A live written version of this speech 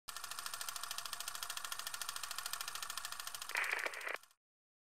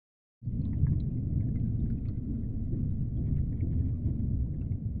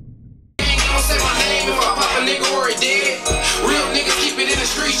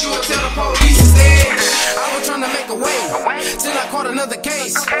you would tell the police instead. I was trying to make a way till I caught another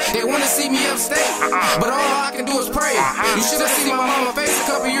case. They wanna see me upstate, but all I can do is pray. You should have seen my mama face a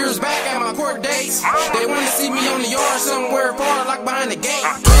couple years back at my court dates. They wanna see me on the yard somewhere far, like behind the gate.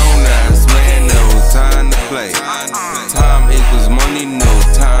 Grown ass man, no time to play. Time equals money, no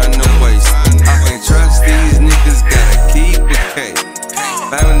time to waste. I can't trust these niggas, gotta keep a K.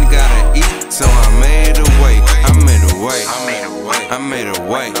 Family gotta eat, so I made a way. I made a way. I made a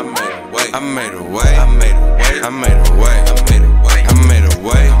way. I made a way. I made a way. I made a way. I made a way. I made a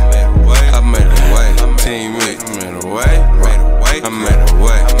way. I made a way. Team me. I made a way. I made a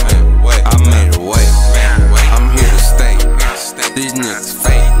way. I made a way. I'm here to stay. These niggas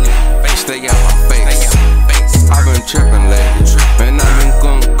fake. Stay out my face. I've been tripping lately, and I've been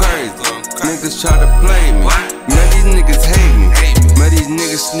going crazy. Niggas try to play me. Man, these niggas hate me. Man, these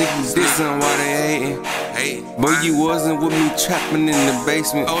niggas sneaking dissing while they hating. But you wasn't with me trapping in the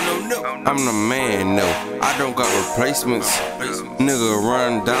basement. I'm the man, no, I don't got replacements. Nigga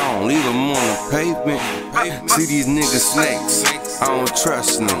run down, leave them on the pavement. See these niggas snakes, I don't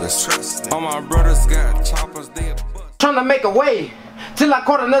trust niggas. All my brothers got choppers, they Trying to make a way till I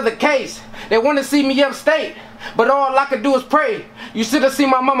caught another case. They wanna see me upstate, but all I could do is pray. You should have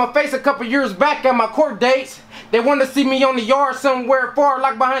seen my mama face a couple years back at my court dates. They wanna see me on the yard somewhere far,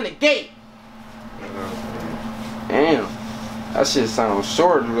 like behind the gate. Damn, that shit sounds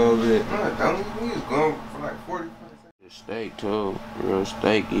short a little bit. We was going for like 40. Steak too, real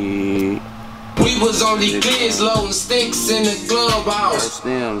steaky. We was on the kids loading sticks in the clubhouse. No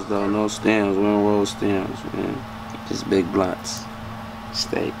stems though, no stems. We don't roll stems, man. Just big blunts.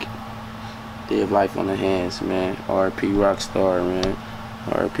 Steak. Live life on the hands, man. R.P. Rockstar, man.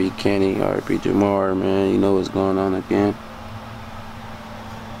 R.P. Kenny, R.P. Jamar, man. You know what's going on again.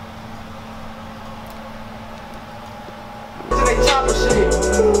 They chopper shit.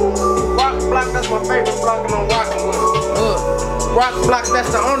 Rock block, that's my favorite block, and I'm rocking with them. Rock block,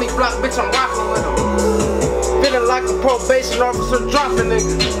 that's the only block, bitch, I'm rocking with them. Feeling like a probation officer dropping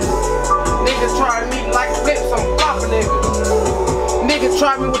niggas. Niggas try me like flips, I'm flopping niggas. Niggas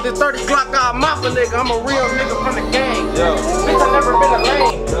try me with the 30 Glock, I'll mop a nigga. I'm a real nigga from the gang. Bitch, I never been a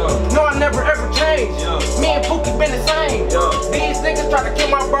lame. No, I never ever changed. Me and Pookie been the same. These niggas try to kill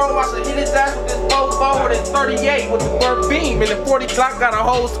my bro, I should hit his ass with this 4-4 with this 38 with the word beam. And the 40 Glock got a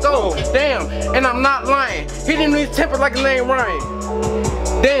whole skull. Damn, and I'm not lying. He didn't his temper like his name Ryan.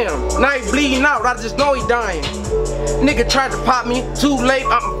 Damn, now he bleeding out, I just know he dying. Nigga tried to pop me, too late,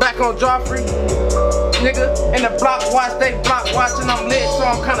 I'm back on Joffrey. Nigga, in the block watch, they block watching, I'm lit, so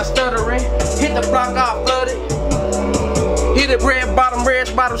I'm kinda stuttering. Hit the block, I flooded. Hit the red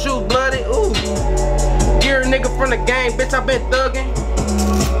bottom shoes blooded, ooh. You're a nigga from the gang, bitch, I been thugging.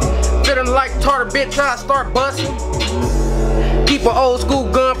 Feeling like tartar, bitch, I start busting. Keep an old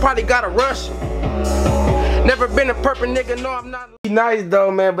school gun, probably got a rush. Never been a perfect nigga, no I'm not. Nice though,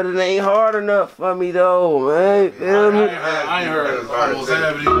 man, but it ain't hard enough for me though, man. Feel me? I ain't heard it. Almost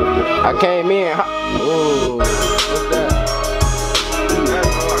 70. I came in. Ooh.